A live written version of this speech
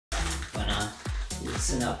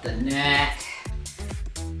Loosen up the neck.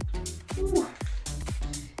 Ooh.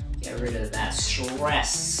 Get rid of that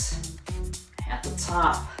stress at the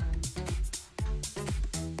top.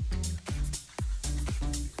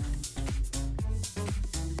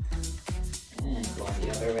 And going the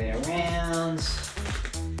other way around.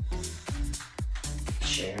 Make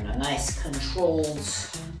sure you're in a nice controlled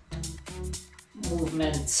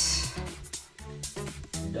movement.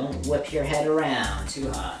 Don't whip your head around too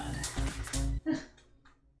hard.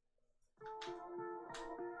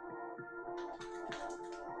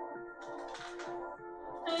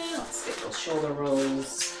 Let's get those shoulder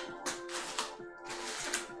rolls.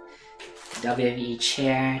 WWE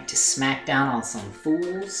chair to smack down on some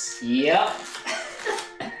fools. Yep.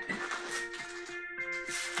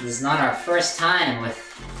 This is not our first time with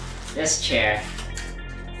this chair.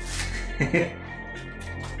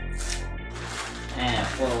 And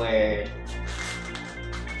forward.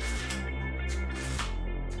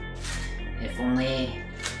 If only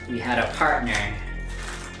we had a partner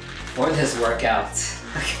for this workout.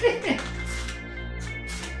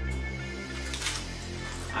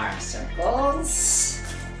 Arm circles.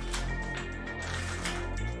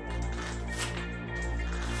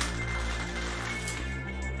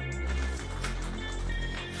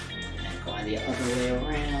 And going the other way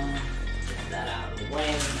around. Get that out of the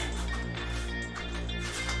way.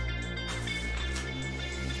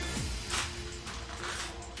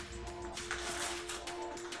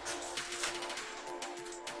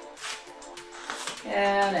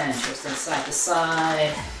 And then twisting side to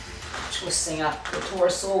side, twisting up the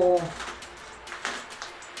torso.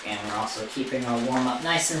 And we're also keeping our warm-up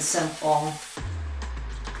nice and simple.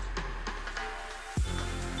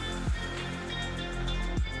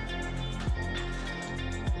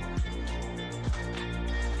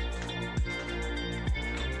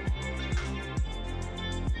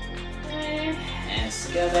 Okay. Hands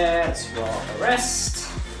together, let's roll up the wrist.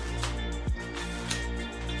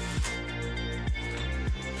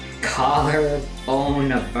 Collarbone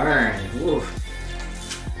burn. Ooh.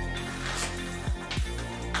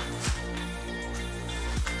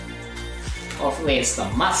 Hopefully it's the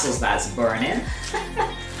muscles that's burning.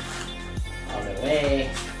 Other way.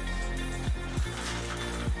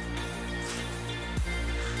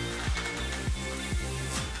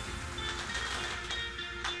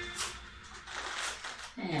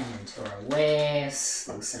 And into our waist.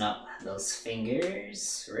 Loosen up those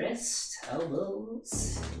fingers, wrist,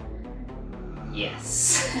 elbows.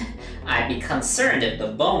 Yes. I'd be concerned if the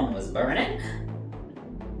bone was burning.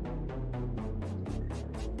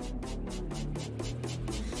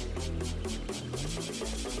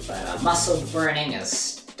 But a muscle burning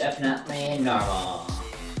is definitely normal.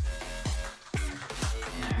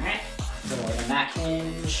 Alright, forward and back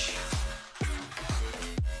hinge.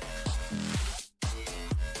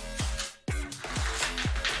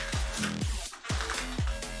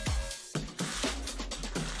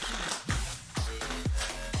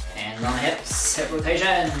 Hands on the hips, hip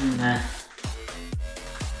rotation.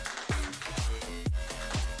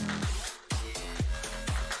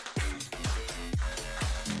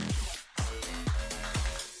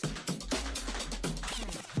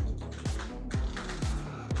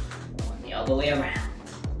 All the way around.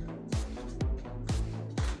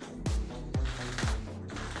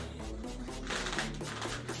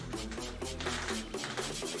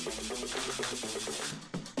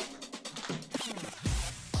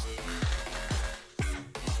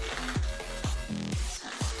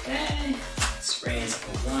 Okay, let's raise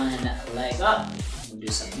one leg up. We'll do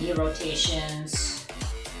some knee rotations.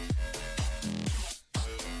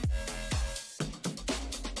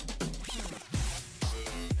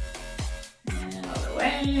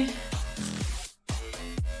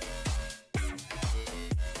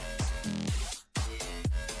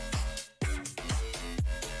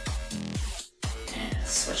 And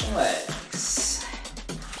switching legs.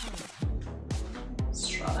 Let's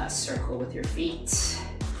draw that circle with your feet.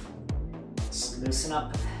 Just loosen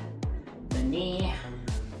up the knee.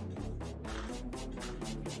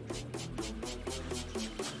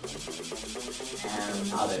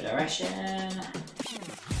 And other direction.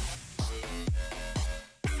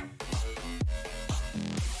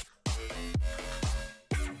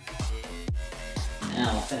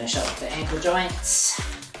 Now we'll finish up with the ankle joints.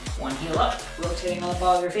 One heel up, rotating on the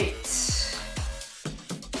ball of your feet.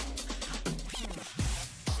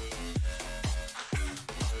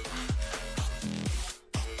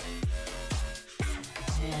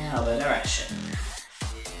 And other direction.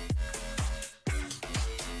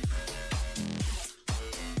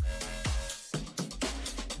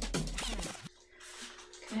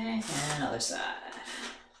 Okay, and other side.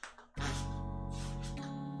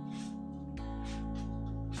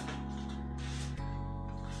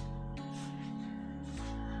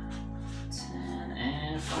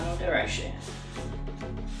 direction.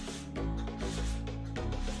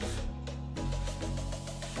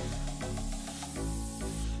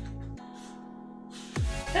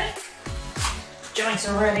 Okay. Joints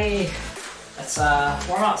are ready. Let's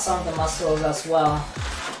warm up some of the muscles as well.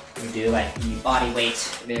 We do like the body weight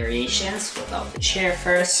variations without the chair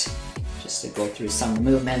first. Just to go through some of the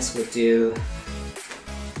movements, we'll do,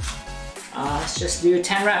 let's just do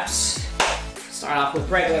 10 reps. Start off with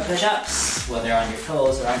regular push-ups, whether on your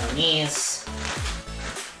toes or on your knees.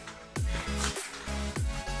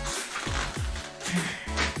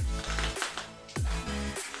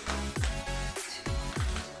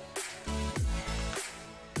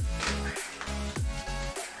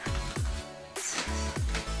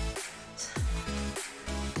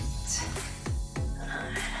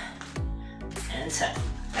 And 10.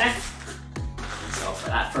 Okay? So for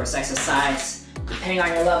that first exercise, depending on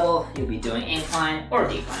your level, you'll be doing incline or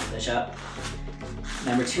decline push-up.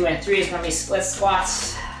 Number 2 and 3 is going to be split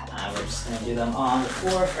squats. We're just going to do them on the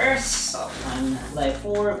floor first. So one leg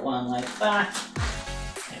forward, one leg back.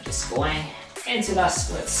 And just going into that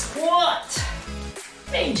split squat.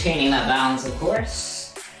 Maintaining that balance, of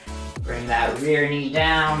course. Bring that rear knee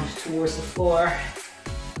down towards the floor,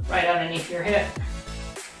 right underneath your hip.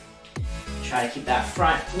 Try to keep that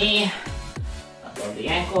front knee above the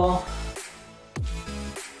ankle.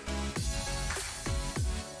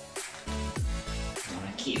 You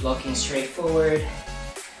want to keep looking straight forward.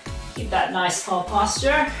 Keep that nice tall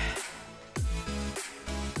posture.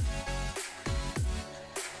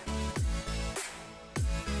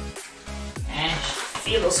 And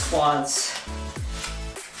feel those quads.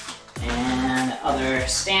 And other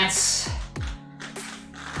stance.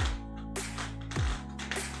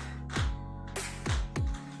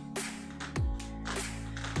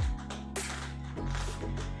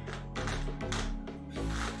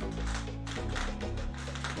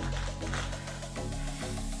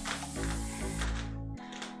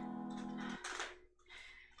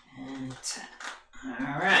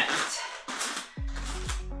 Alright,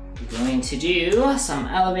 we're going to do some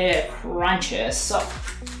elevated crunches. So,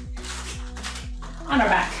 on our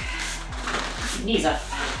back, knees up,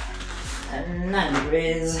 and then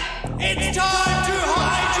raise. It's time to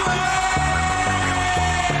hydrate!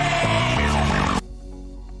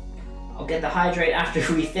 I'll get the hydrate after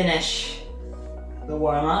we finish the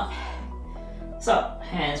warm up. So,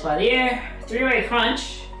 hands by the ear, 3-way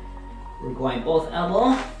crunch. We're going both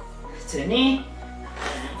elbow to the knee,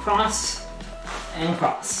 cross, and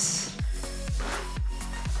cross.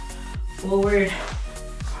 Forward,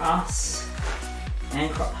 cross,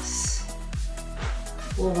 and cross.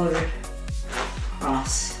 Forward,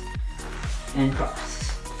 cross, and cross.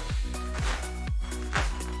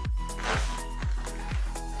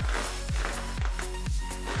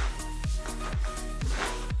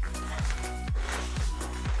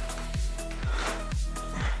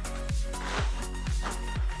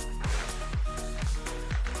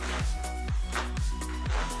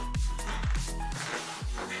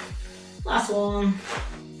 Last one.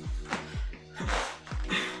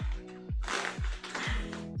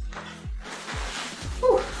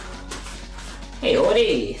 Whew. Hey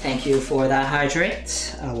Odie, thank you for that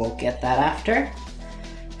hydrate. I will get that after.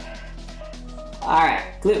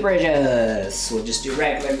 Alright, glute bridges. We'll just do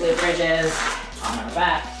regular glute bridges on our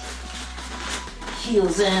back.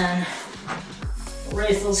 Heels in.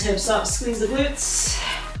 Raise those hips up, squeeze the glutes.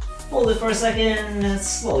 Hold it for a second, and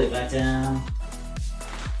slowly back down.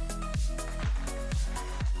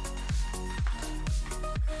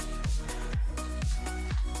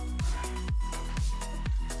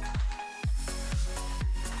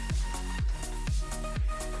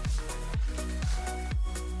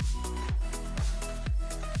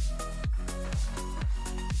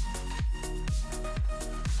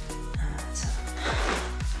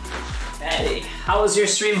 Hey, how was your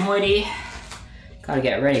stream, Hoity? Gotta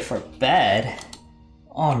get ready for bed.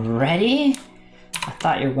 Already? I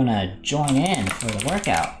thought you were gonna join in for the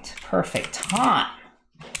workout. Perfect time.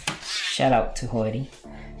 Shout out to Hoity.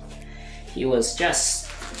 He was just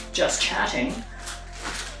chatting.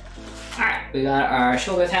 Alright, we got our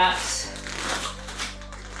shoulder taps.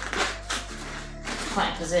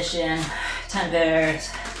 Plank position, 10 pairs.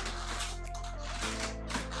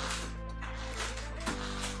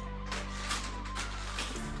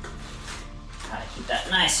 Keep that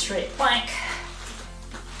nice straight plank.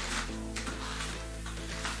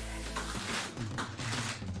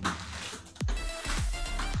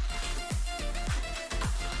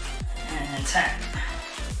 And 10.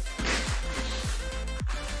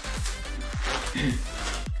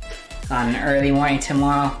 Got an early morning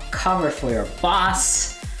tomorrow. Cover for your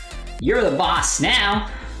boss. You're the boss now.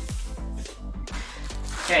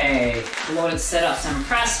 Okay, loaded sit-ups and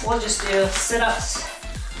press. We'll just do sit-ups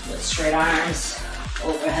with straight arms,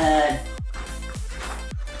 overhead.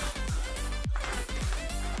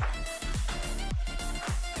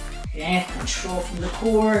 Okay, control from the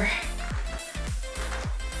core.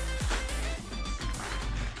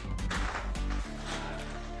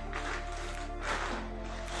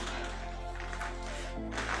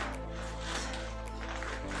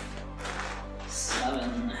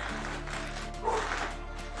 Seven,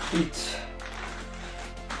 8,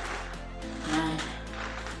 9,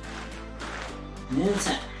 and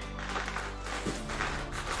 10.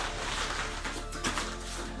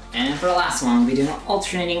 And for the last one, we'll be doing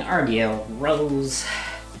alternating RDL rows.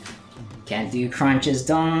 Can't do crunches,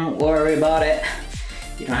 don't worry about it.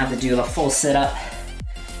 You don't have to do the full sit-up.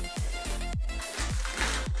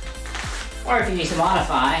 Or if you need to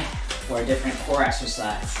modify for a different core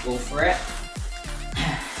exercise, go for it.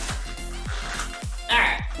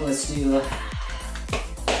 Alright, let's do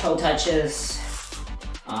toe touches.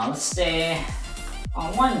 Let's stay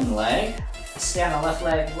on one leg. Stay on the left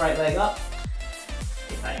leg, right leg up.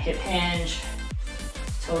 Get that hip hinge,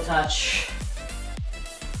 toe touch.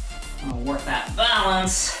 I'll work that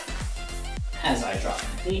balance as I drop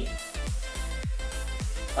my feet.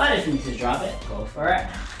 But if you need to drop it, go for it.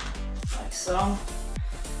 Like so.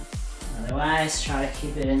 Otherwise, try to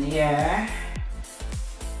keep it in the air.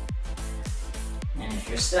 And if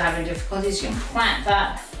you're still having difficulties, you can plant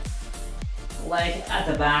that leg at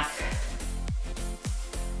the back.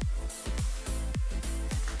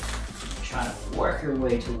 Try to work your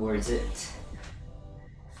way towards it.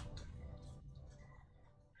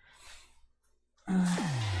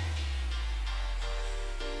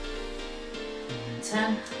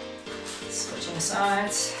 10. Switching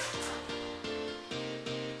sides.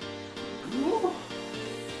 Ooh.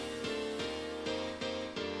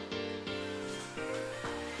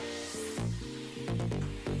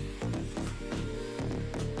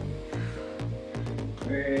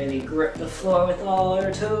 Really grip the floor with all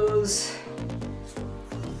your toes.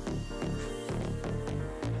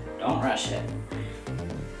 Don't rush it.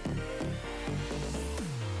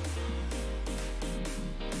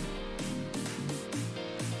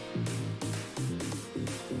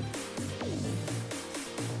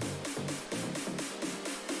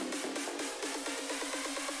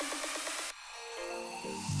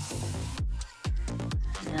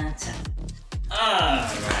 That's it.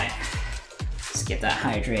 Alright. Let's get that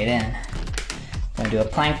hydrate in. Wanna do a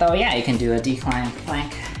plank though? Yeah, you can do a decline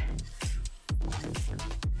plank.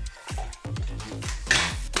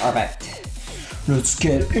 Perfect. Let's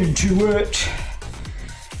get into it.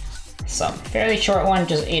 So, fairly short one,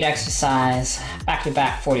 just 8 exercise. Back to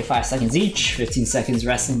back, 45 seconds each, 15 seconds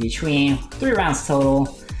rest in between, 3 rounds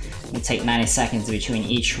total. We'll take 90 seconds between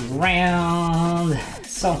each round.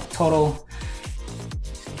 So, total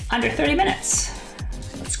under 30 minutes.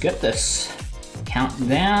 Let's get this. Count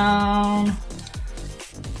down.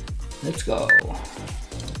 Let's go.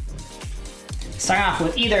 Starting off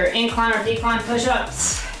with either incline or decline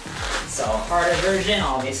push-ups. So harder version,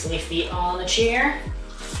 obviously feet on the chair.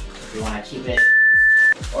 If you want to keep it,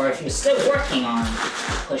 or if you're still working on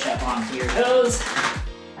push-up onto your toes,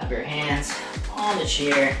 have your hands on the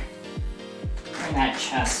chair. Bring that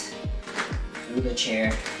chest through the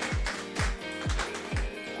chair.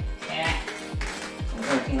 Okay.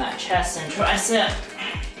 Working that chest and tricep.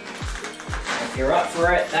 If you're up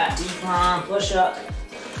for it, that decline push-up.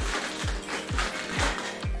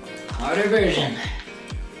 Harder version.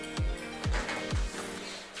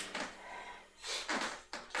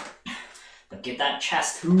 But get that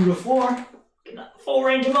chest through the floor. Get that full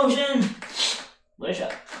range of motion. Push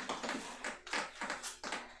up.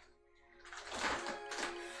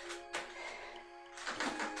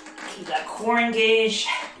 Keep that core engaged.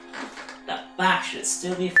 That back should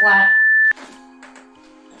still be flat.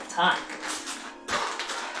 Time.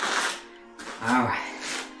 Alright.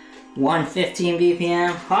 115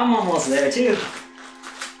 BPM. I'm almost there too.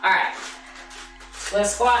 Alright. Split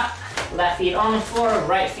squat. Left feet on the floor,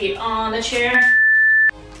 right feet on the chair.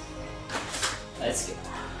 Let's go.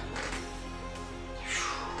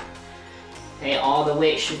 Okay, all the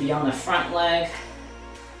weight should be on the front leg.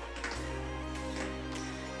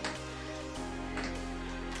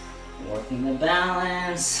 Working the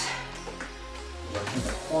balance. Working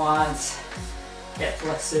the quads. Hip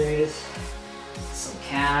flexors. Some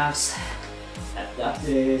calves.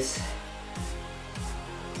 Abductors.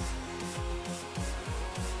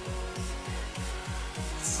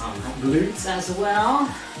 Some glutes as well.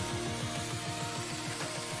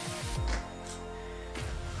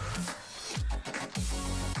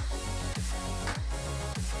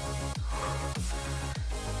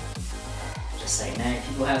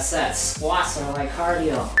 I said, squats are like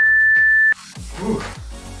cardio. Whew.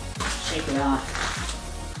 Shake it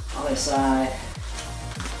off. Other side.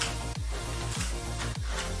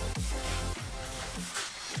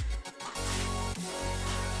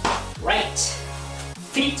 Right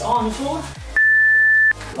feet on the floor.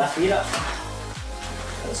 Left feet up.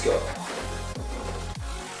 Let's go.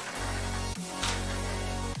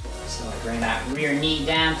 So I bring that rear knee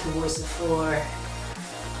down towards the floor.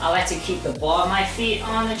 I like to keep the ball of my feet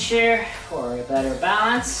on the chair for a better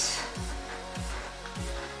balance.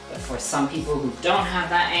 But for some people who don't have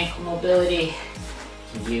that ankle mobility,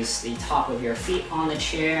 you can use the top of your feet on the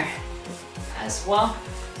chair as well.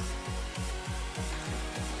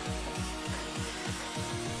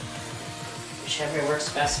 Whichever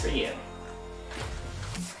works best for you.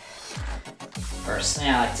 Personally,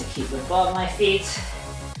 I like to keep the ball of my feet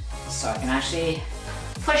so I can actually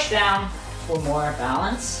push down for more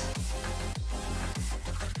balance.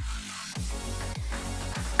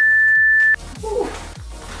 Woo.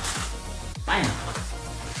 Bam.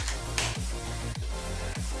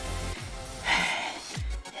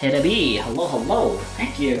 Hit a B. Hello, hello.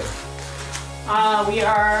 Thank you. We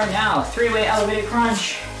are now 3-way elevated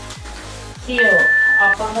crunch. Heel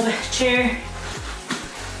up on the chair.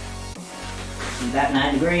 Do that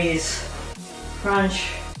 9 degrees. Crunch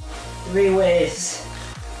 3 ways.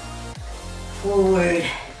 Forward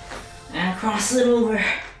and cross it over.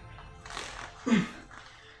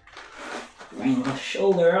 Bring the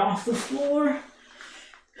shoulder off the floor.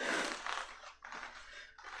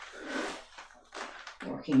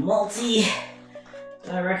 Working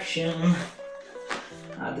multi-direction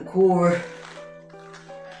at the core.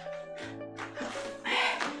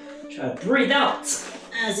 Try to breathe out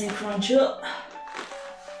as you crunch up.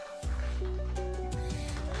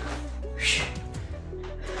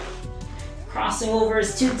 Crossing over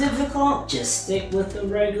is too difficult, just stick with the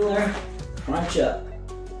regular crunch up.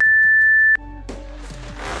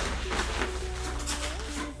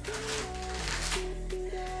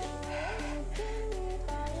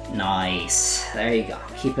 Nice, there you go.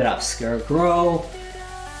 Keep it up, skirt grow.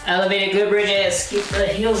 Elevated glute bridges, keep the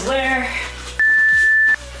heels there.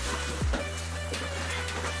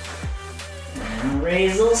 And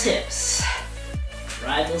raise those hips.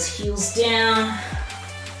 Drive those heels down.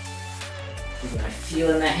 You're gonna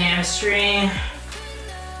feel in the hamstring.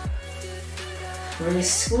 Really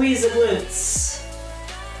squeeze the glutes.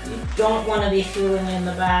 You don't want to be feeling in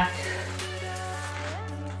the back.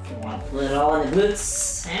 You want to put it all in the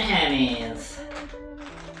glutes and hammies.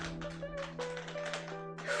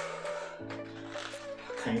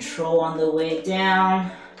 Control on the way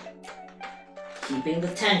down. Keeping the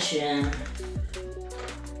tension.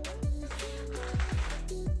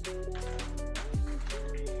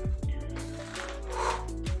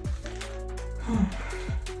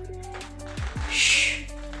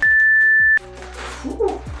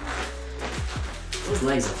 Those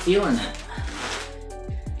legs are feeling it.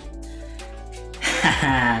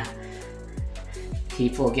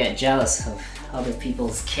 People get jealous of other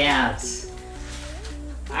people's calves.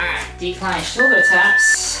 Alright, decline shoulder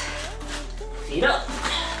taps. Feet up.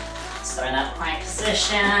 Start in that plank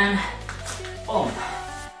position. Boom.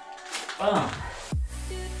 Boom.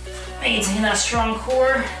 Maintain that strong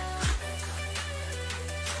core.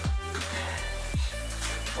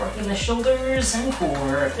 Working the shoulders and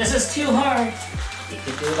core. If this is too hard, you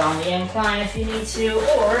could do it on the incline if you need to,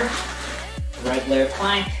 or regular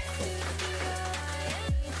plank.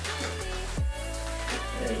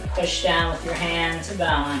 Really push down with your hand to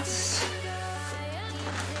balance.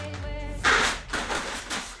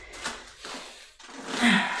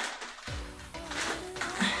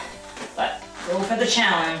 But go for the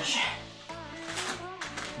challenge.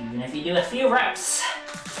 Even if you do a few reps,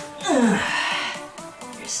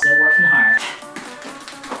 you're still working hard.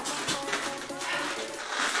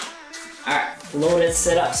 Alright, loaded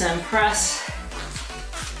sit-ups and press.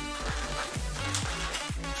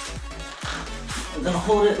 I'm gonna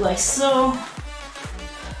hold it like so.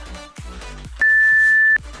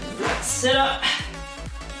 Sit up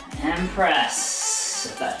and press.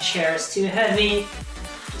 If that chair is too heavy,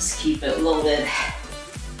 just keep it loaded.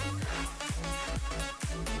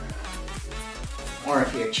 Or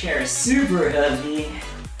if your chair is super heavy,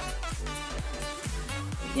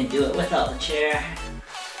 you can do it without the chair.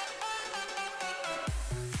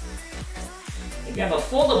 If you have a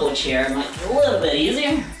foldable chair, it might be a little bit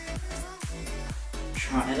easier.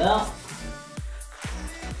 Try it out.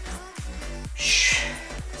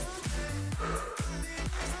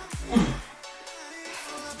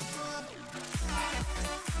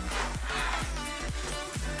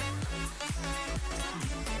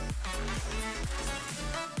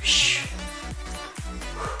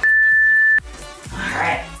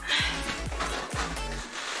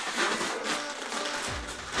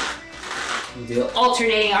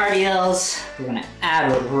 alternating RDLs, we're gonna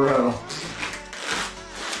add a row.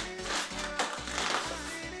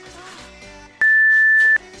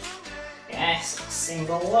 Okay, so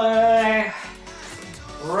single leg,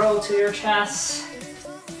 row to your chest,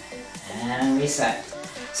 and reset.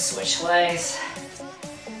 Switch legs.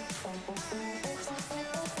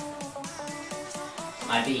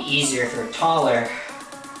 Might be easier if you're taller,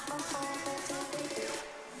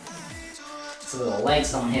 so the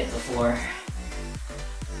legs don't hit the floor.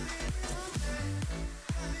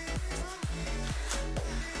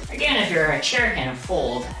 Again, if your chair can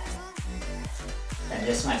fold, then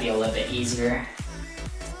this might be a little bit easier.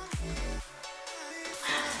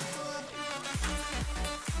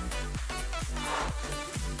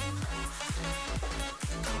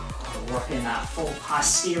 Working that full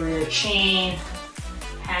posterior chain,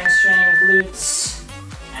 hamstring, glutes,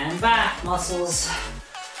 and back muscles.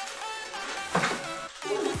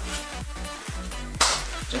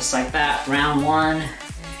 Just like that, round one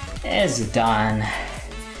is done.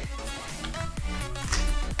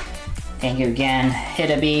 Thank you again,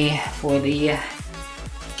 Hitabi, for the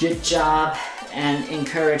good job and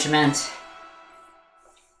encouragement.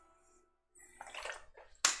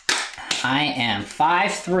 I am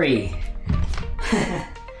 5'3".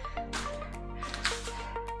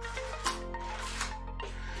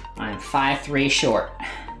 I'm 5'3" short.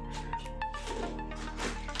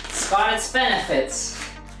 It's got its benefits,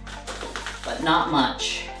 but not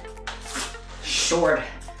much.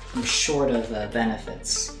 I'm short of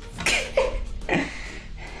benefits.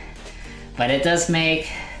 But it does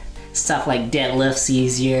make stuff like deadlifts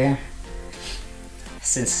easier,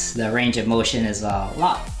 since the range of motion is a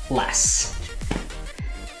lot less.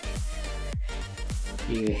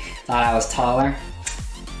 You thought I was taller?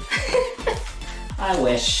 I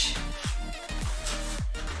wish.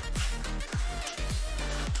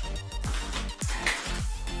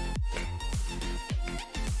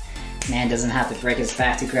 Man doesn't have to break his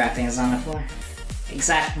back to grab things on the floor.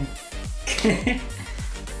 Exactly.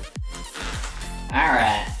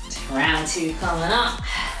 Alright, round two coming up.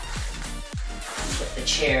 Put the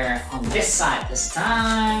chair on this side this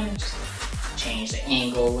time. Just change the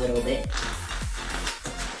angle a little bit.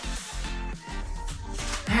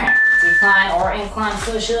 Alright, decline or incline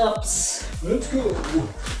push-ups. Let's go.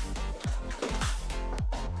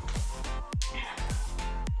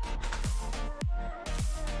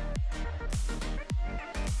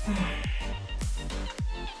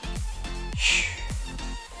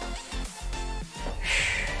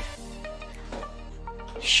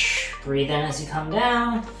 Breathe in as you come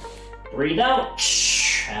down. Breathe out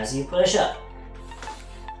as you push up.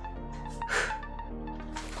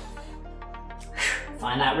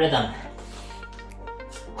 Find that rhythm.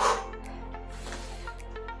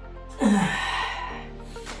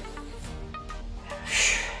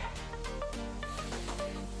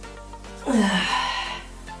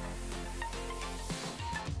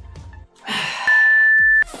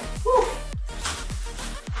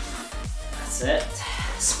 That's it.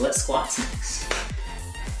 Split squats next.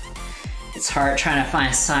 It's hard trying to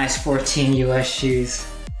find size 14 US shoes.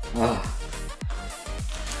 Oh.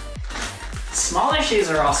 Smaller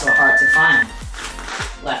shoes are also hard to find.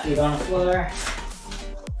 Left feet on the floor.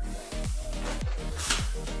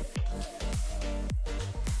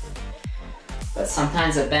 But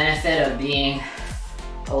sometimes the benefit of being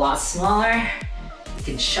a lot smaller, you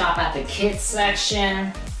can shop at the kids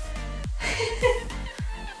section.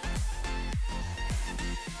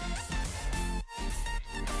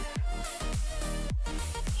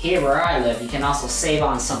 Here where I live, you can also save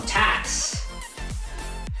on some tax.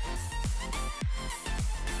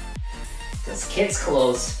 Because kids'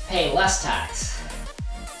 clothes pay less tax.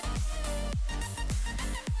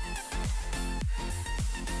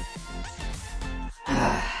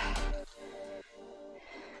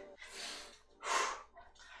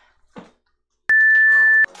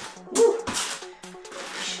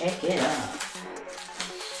 Check it out.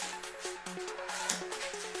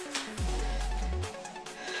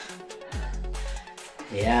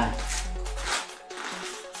 Yeah.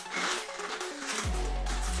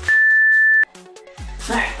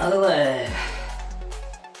 Alright, other leg.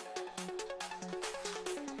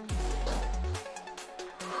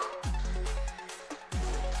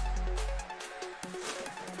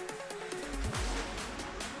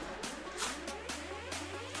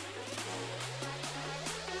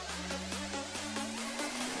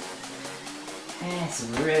 And it's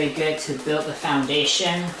really good to build the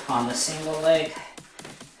foundation on the single leg.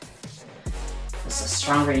 The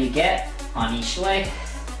stronger you get on each leg,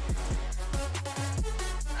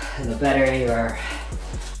 the better your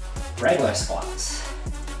regular squats.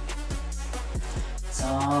 It's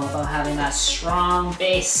all about having that strong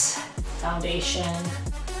base foundation.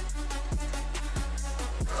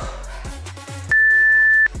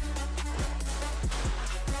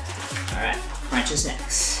 All right, crunches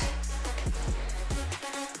next.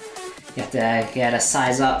 You have to get a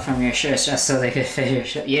size up from your shirts just so they could fit your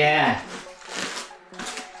shirt. Yeah.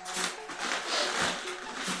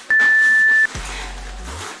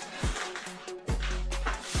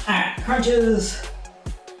 All right, crunches.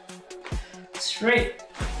 Straight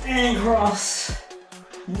and cross.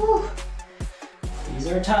 Woo. These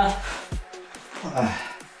are tough.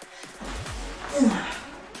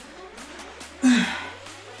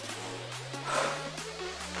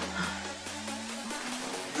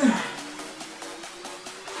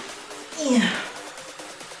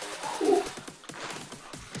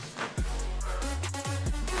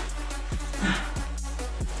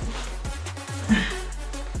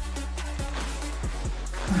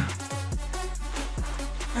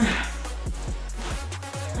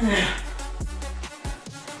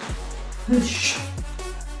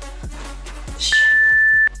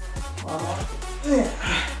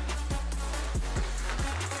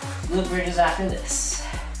 Glute bridges after this.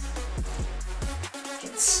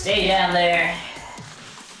 Stay down there.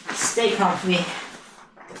 Stay comfy.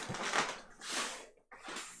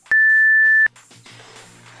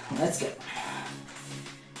 Let's go.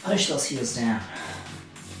 Push those heels down.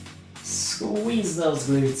 Squeeze those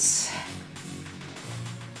glutes.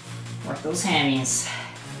 Work those hammies.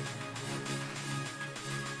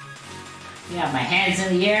 You have my hands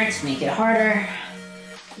in the air to make it harder.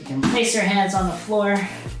 You can place your hands on the floor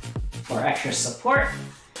for extra support.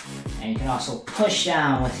 And you can also push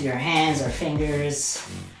down with your hands or fingers,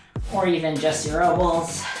 or even just your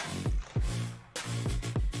elbows.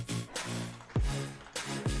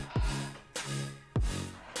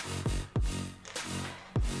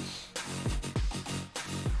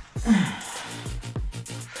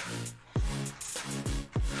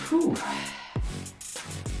 Whew.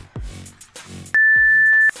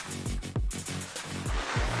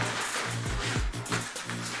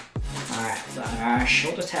 Alright, got our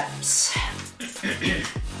shoulder taps.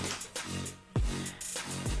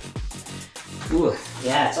 Ooh,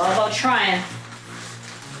 yeah, it's all about trying.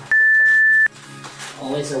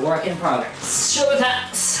 Always a work in progress. Shoulder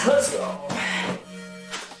taps, let's go.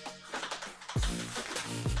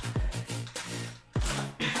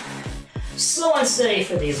 Slow and steady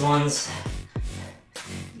for these ones.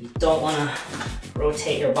 You don't want to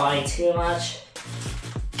rotate your body too much.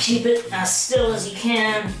 Keep it as still as you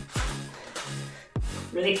can.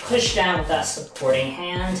 Really push down with that supporting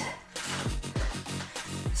hand.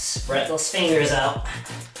 Spread those fingers out.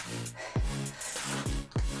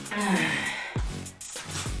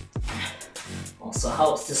 Also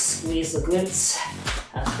helps to squeeze the glutes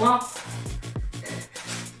as well.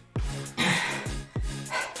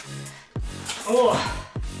 Oh.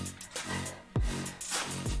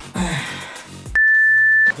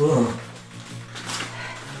 Ooh.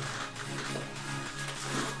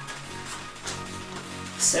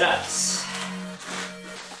 Sit-ups.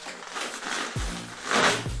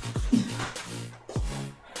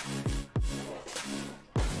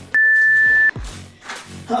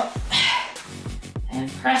 Up. And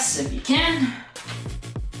press if you can.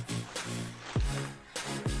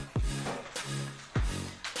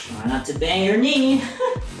 Try not to bang your knee.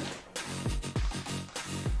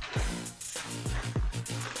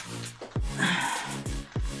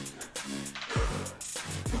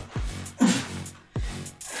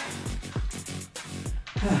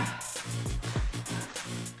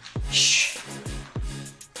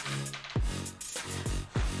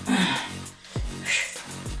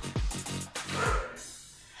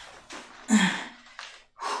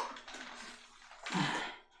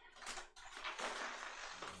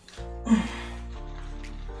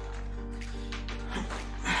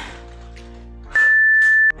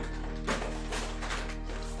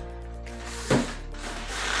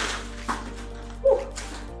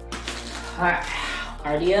 Alright,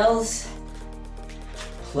 RDLs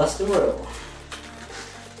plus the row.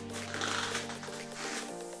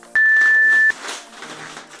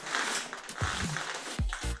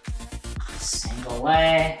 Single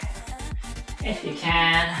leg, if you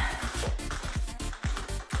can.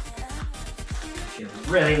 If you're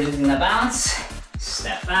really losing the balance,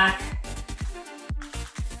 step back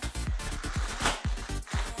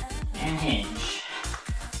and hinge.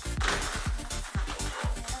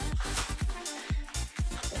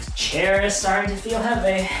 Chair is starting to feel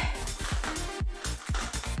heavy.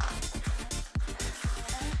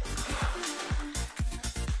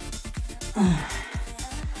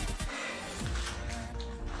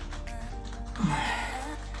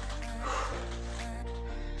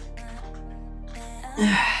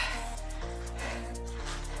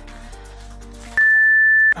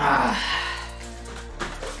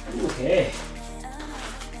 Okay.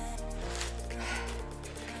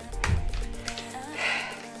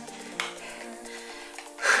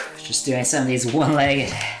 Just doing some of these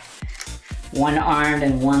one-legged, one-armed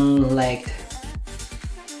and one-legged.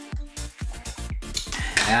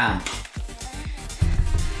 Yeah.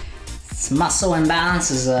 This muscle imbalance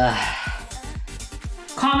is a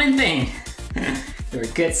common thing. Your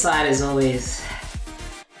good side is always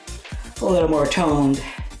a little more toned.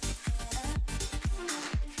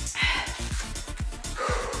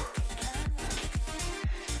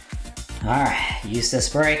 Alright, use this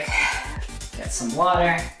break. Get some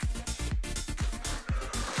water.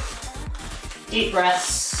 Deep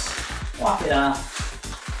breaths. Walk it off.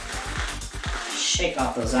 Shake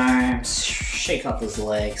off those arms. Shake off those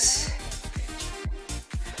legs.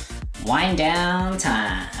 Wind down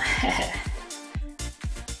time.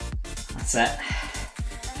 That's it.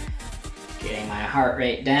 Getting my heart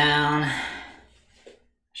rate down.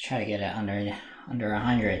 Let's try to get it under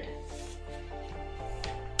 100.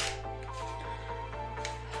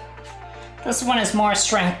 This one is more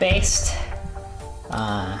strength based.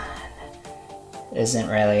 Isn't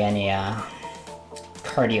really any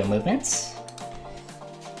cardio movements,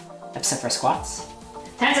 except for squats.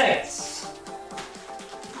 10 seconds.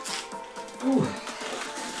 Ooh.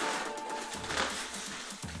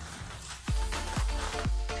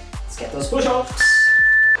 Let's get those push-ups.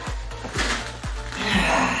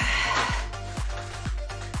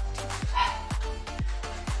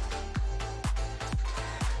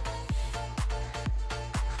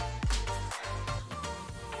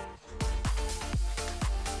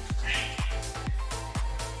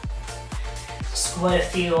 Squat a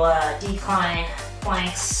few decline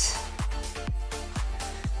planks.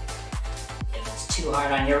 If it's too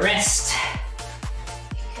hard on your wrist,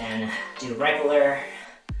 you can do regular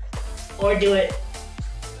or do it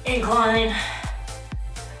incline.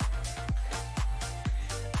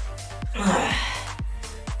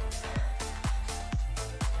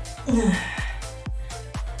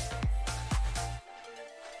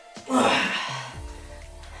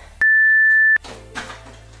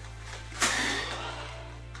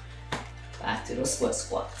 Back to those split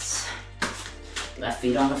squats. Left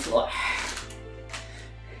feet on the floor.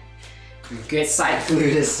 Your good side glute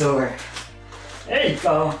is sore. There you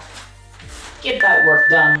go. Get that work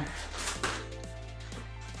done.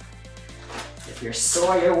 If you're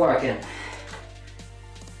sore, you're working.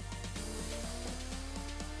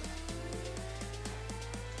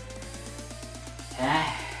 Okay.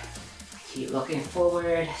 Keep looking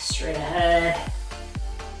forward, straight ahead.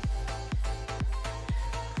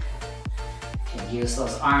 Use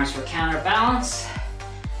those arms for counterbalance.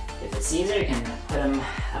 If it's easier, you can put them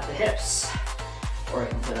at the hips, or you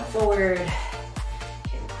can put them forward.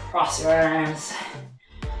 You can cross your arms,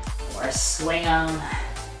 or swing them,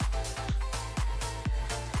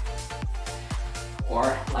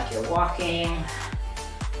 or like you're walking.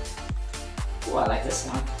 Ooh, I like this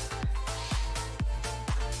one.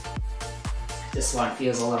 This one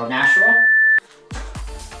feels a little natural.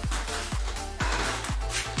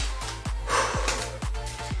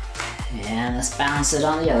 And let's balance it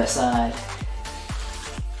on the other side.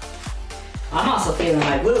 I'm also feeling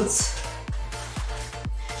my glutes.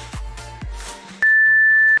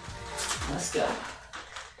 Let's go.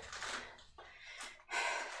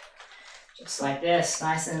 Just like this,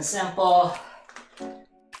 nice and simple.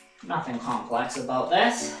 Nothing complex about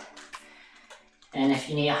this. And if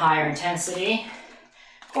you need a higher intensity,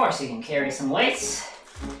 of course you can carry some weights.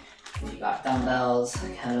 If you got dumbbells,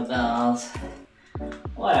 kettlebells,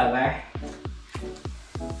 whatever.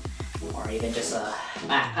 Or even just a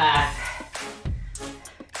backpack.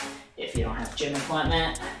 If you don't have gym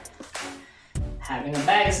equipment, having a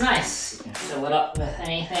bag is nice. You can fill it up with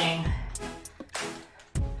anything.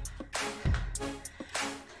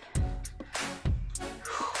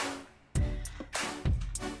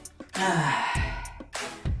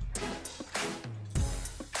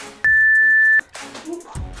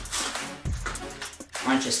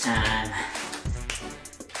 Crunches time.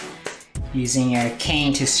 Using your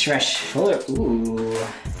cane to stretch shoulder. Ooh.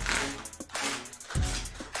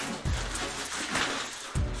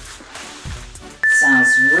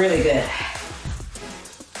 Sounds really good.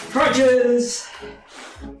 Crunches.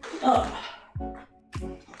 Up.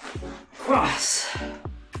 Cross.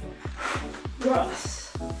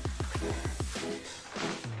 Cross.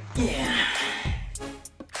 Yeah.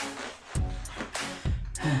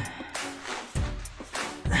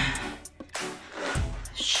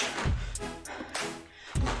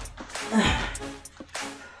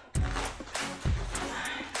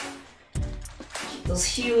 Keep those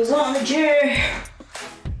heels on the chair.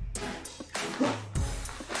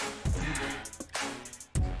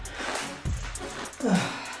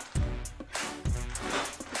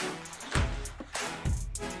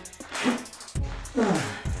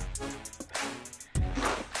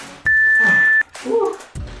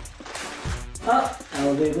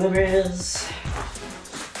 Shoulder bloopers.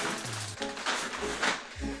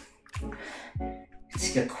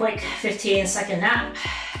 Take a quick 15-second nap.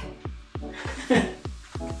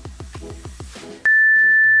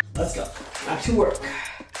 Let's go. Back to work.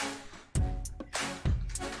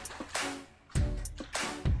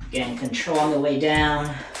 Again, control on the way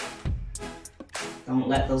down. Don't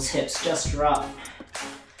let those hips just drop.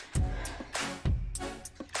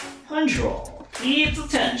 Control. Keep the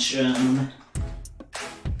tension.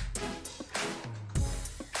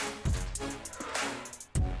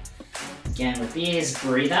 Again, with these,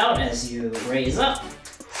 breathe out as you raise up.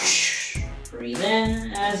 Breathe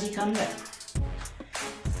in as you come down.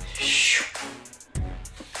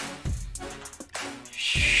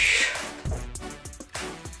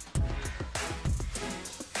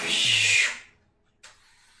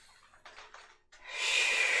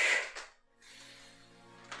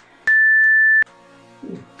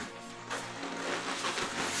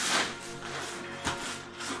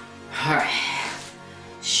 All right.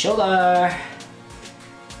 Shoulder,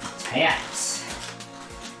 abs.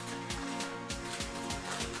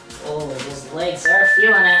 Oh, those legs are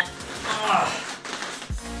feeling it. Oh.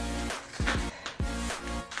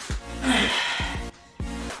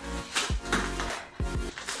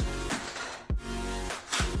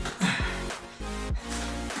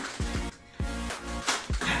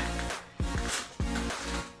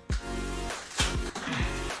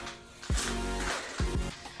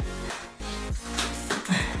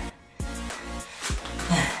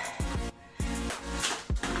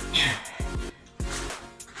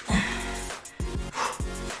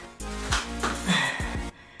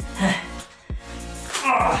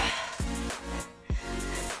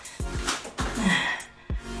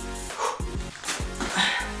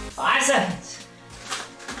 Seconds.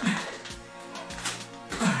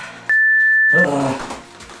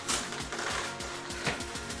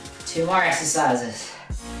 Two more exercises.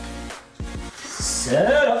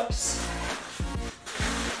 Sit-ups.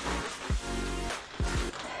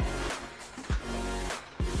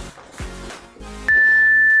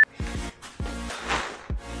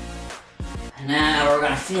 Now we're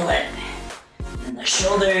gonna feel it in the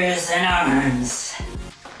shoulders and arms.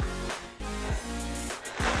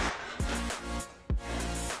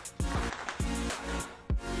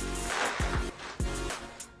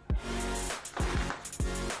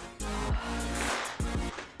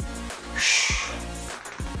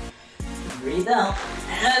 Breathe out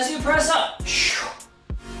as you press up.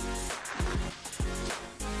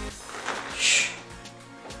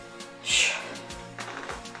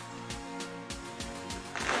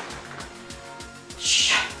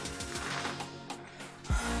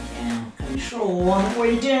 And control on the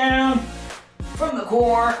way down from the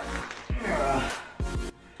core.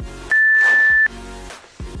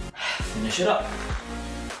 Finish it up.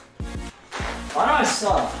 Bottom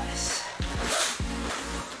exercise.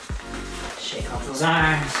 Shake off those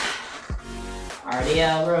arms.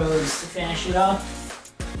 RDL Rows to finish it up.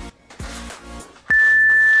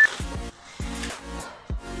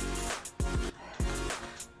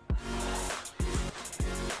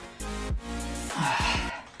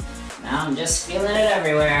 Now I'm just feeling it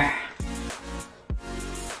everywhere.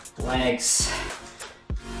 Legs,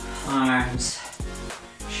 arms,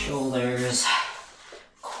 shoulders,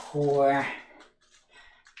 core.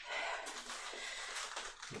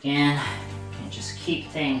 Again, you can just keep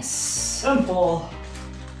things simple.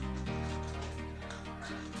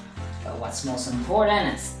 But what's most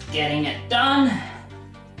important is getting it done.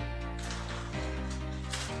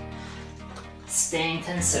 Staying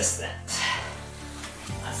consistent.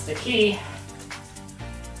 That's the key.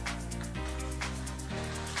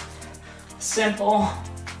 Simple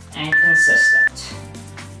and consistent.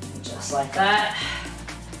 Just like that,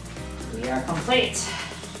 we are complete.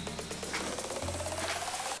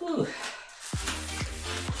 Whew.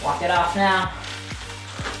 Walk it off now.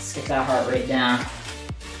 Let's get that heart rate down.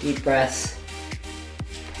 Deep breaths.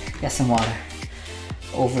 Get some water.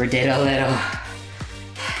 Overdid a little.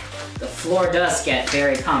 The floor does get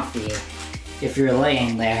very comfy if you're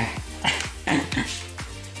laying there.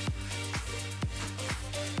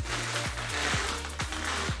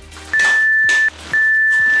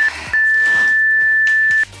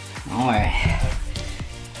 Alright.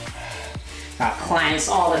 Got clients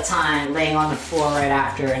all the time laying on the floor right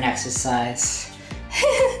after an exercise.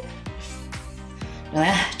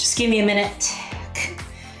 Just give me a minute.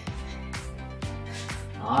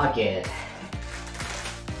 All good.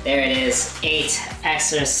 There it is, 8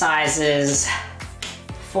 exercises,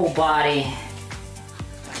 full body,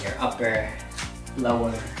 on your upper,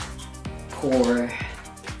 lower, core,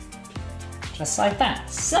 just like that,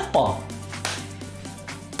 simple.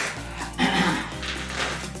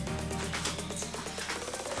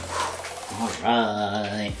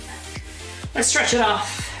 Right. Let's stretch it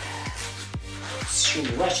off.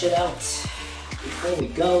 Stretch it out before we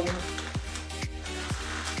go.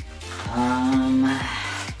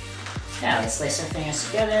 Yeah, let's lace our fingers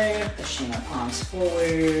together, pushing our palms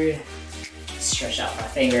forward. Stretch out our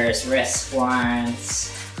fingers, wrists,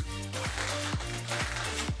 forearms.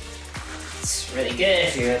 It's really good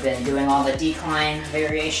if you've been doing all the decline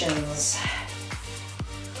variations.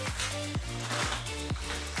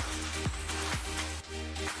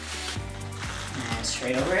 And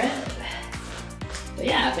straight overhead. But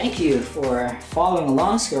yeah, thank you for following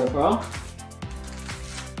along, Scarecrow.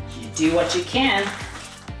 You do what you can.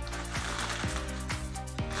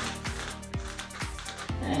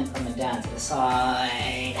 And coming down to the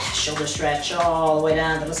side. Shoulder stretch all the way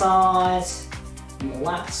down to the sides. From the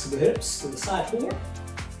lats to the hips to the side forward.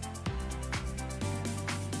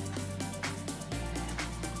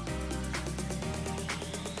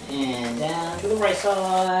 And down to the right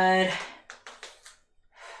side.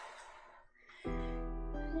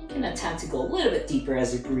 You can attempt to go a little bit deeper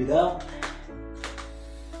as you breathe out.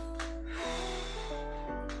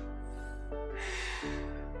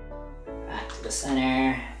 Back to the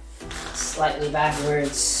center. Slightly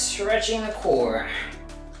backwards, stretching the core.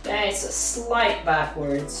 Okay, it's a slight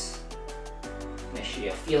backwards. Make sure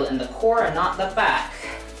you feel it in the core and not the back.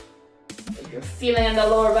 If you're feeling in the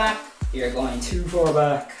lower back, you're going too far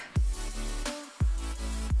back.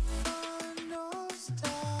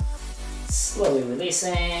 Slowly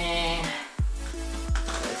releasing.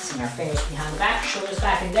 Placing our fingers behind the back, shoulders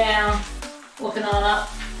back and down. Looking on up,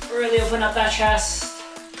 really open up that chest.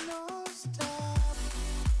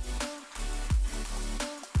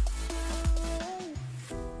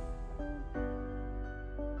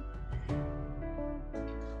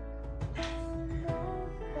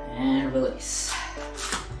 And release.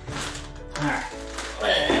 Alright,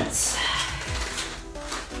 let's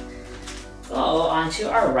go onto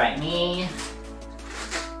our right knee.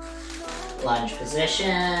 Lunge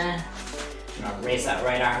position. I'm gonna raise that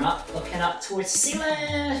right arm up, looking up towards the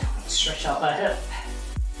ceiling. Stretch out that hip.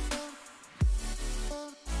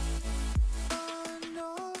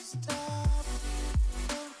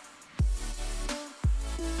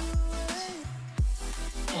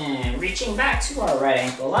 And reaching back to our right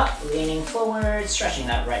ankle up, leaning forward, stretching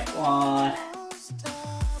that right quad.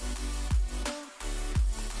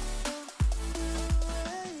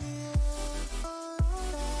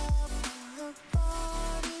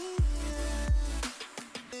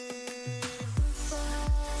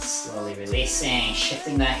 Slowly releasing,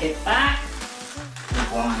 shifting that hip back.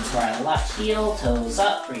 We're going to our left heel, toes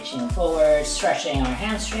up, reaching forward, stretching our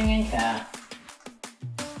hamstring and calf.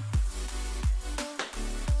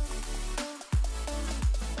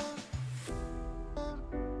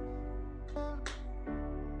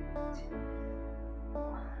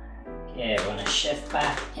 Okay, we're going to shift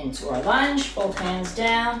back into our lunge, both hands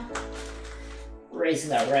down. Raising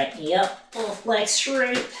that right knee up, both legs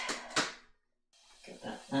straight. Get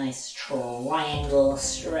that nice triangle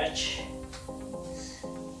stretch.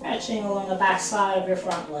 Stretching along the back side of your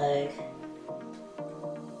front leg.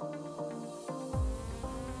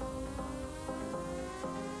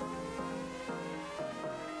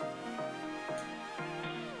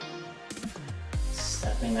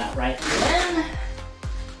 Stepping that right knee in.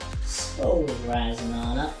 Slowly rising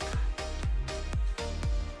on up.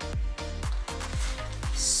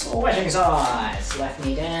 Switching sides. Left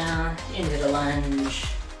knee down, into the lunge.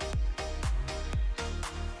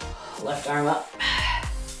 Left arm up.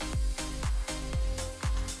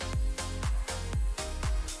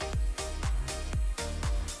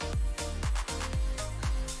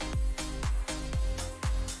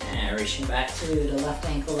 And reaching back to the left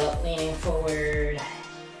ankle up, leaning forward.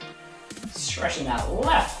 Stretching that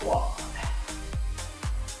left quad.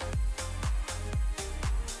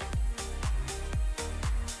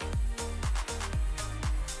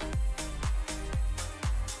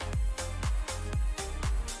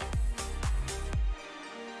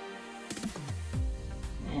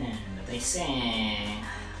 And releasing.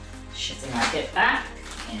 Shifting our hip back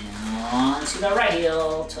and onto the right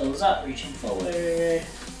heel, toes up, reaching forward.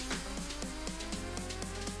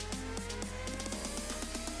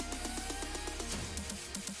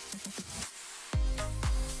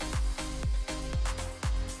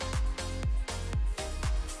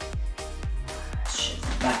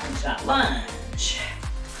 Back into that lunge.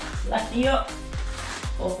 Left knee up.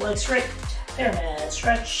 Both legs straight. Pyramid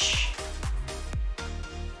stretch.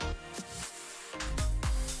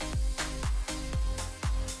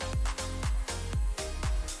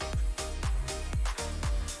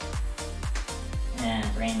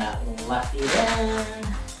 And bring that left knee in.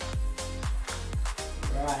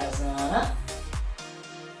 Rise on up.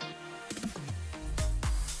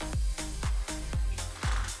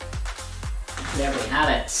 There we have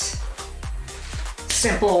it.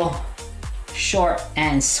 Simple, short,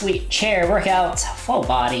 and sweet chair workout, full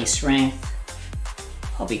body strength.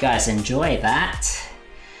 Hope you guys enjoy that.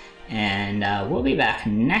 And we'll be back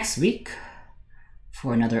next week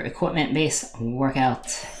for another equipment-based workout.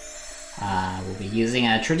 We'll be using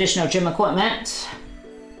a traditional gym equipment.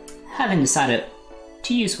 Haven't decided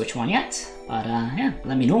to use which one yet, but yeah,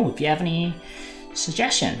 let me know if you have any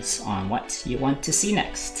suggestions on what you want to see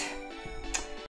next.